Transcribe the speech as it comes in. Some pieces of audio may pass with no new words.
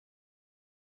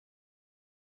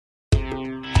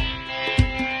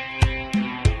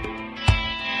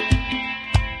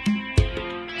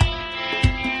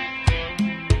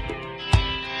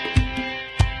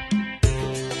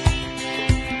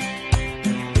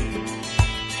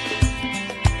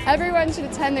Everyone should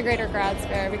attend the Greater Grads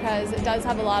Fair because it does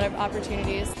have a lot of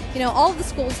opportunities. You know, all of the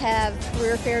schools have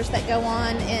career fairs that go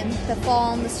on in the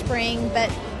fall and the spring, but,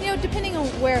 you know, depending on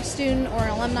where a student or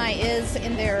an alumni is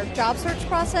in their job search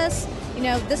process, you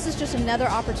know, this is just another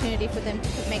opportunity for them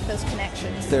to make those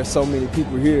connections. There's so many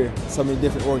people here, so many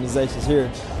different organizations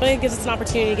here. It gives us an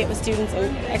opportunity to get with students,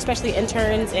 and especially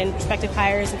interns and prospective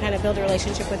hires, and kind of build a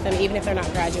relationship with them even if they're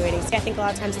not graduating. So I think a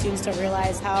lot of times students don't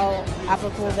realize how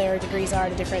applicable their degrees are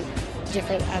to different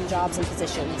jobs and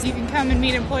positions. You can come and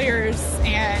meet employers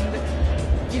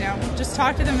and, you know, just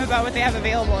talk to them about what they have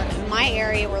available. In my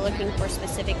area, we're looking for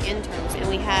specific interns, and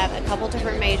we have a couple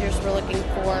different majors we're looking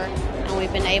for, and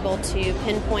we've been able to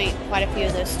pinpoint quite a few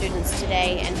of those students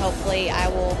today, and hopefully I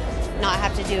will not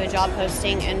have to do a job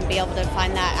posting and be able to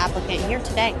find that applicant here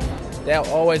today. They're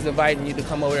always inviting you to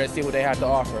come over there and see what they have to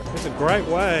offer. It's a great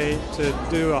way to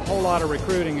do a whole lot of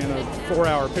recruiting in a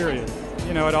 4-hour period.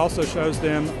 You know, it also shows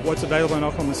them what's available in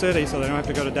Oklahoma City so they don't have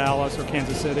to go to Dallas or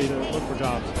Kansas City to look for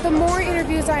jobs. The more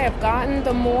interviews I have gotten,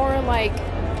 the more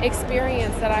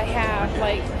experience that I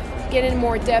have, getting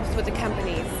more depth with the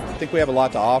companies. I think we have a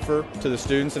lot to offer to the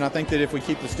students, and I think that if we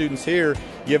keep the students here,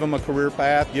 give them a career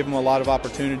path, give them a lot of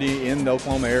opportunity in the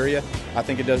Oklahoma area, I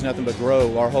think it does nothing but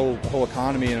grow our whole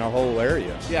economy and our whole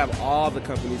area. You have all the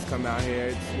companies come out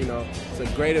here. It's a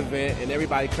great event, and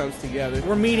everybody comes together.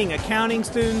 We're meeting accounting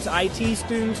students, IT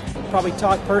students, probably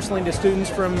talked personally to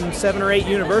students from 7 or 8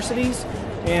 universities.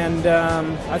 And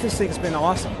I just think it's been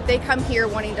awesome. They come here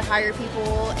wanting to hire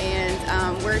people,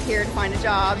 and we're here to find a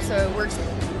job, so it works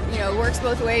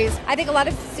both ways. I think a lot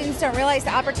of students don't realize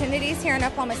the opportunities here in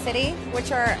Oklahoma City,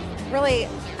 which are really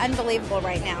unbelievable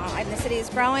right now. The city is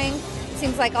growing. It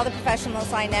seems like all the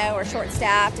professionals I know are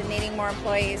short-staffed and needing more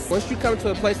employees. Once you come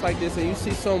to a place like this and you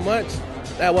see so much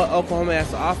that what Oklahoma has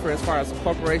to offer as far as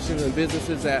corporations and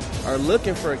businesses that are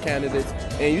looking for candidates,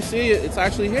 and you see it's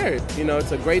actually here. You know,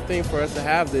 it's a great thing for us to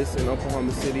have this in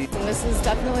Oklahoma City. And this is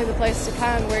definitely the place to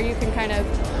come where you can kind of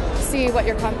see what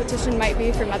your competition might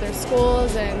be from other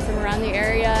schools and from around the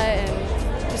area,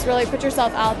 and just really put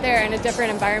yourself out there in a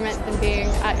different environment than being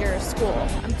at your school.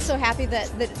 I'm so happy that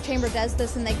the Chamber does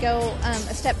this, and they go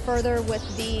a step further with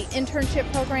the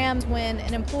internship programs. When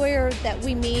an employer that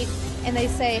we meet and they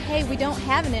say, hey, we don't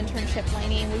have an internship,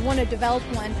 Lainey, and we want to develop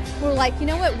one, we're like, you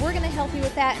know what, we're going to help you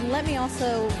with that, and let me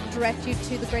also direct you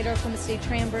to the Greater Oklahoma City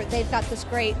Chamber. They've got this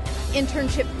great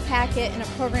internship packet and a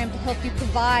program to help you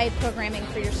provide programming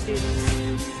for your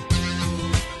students.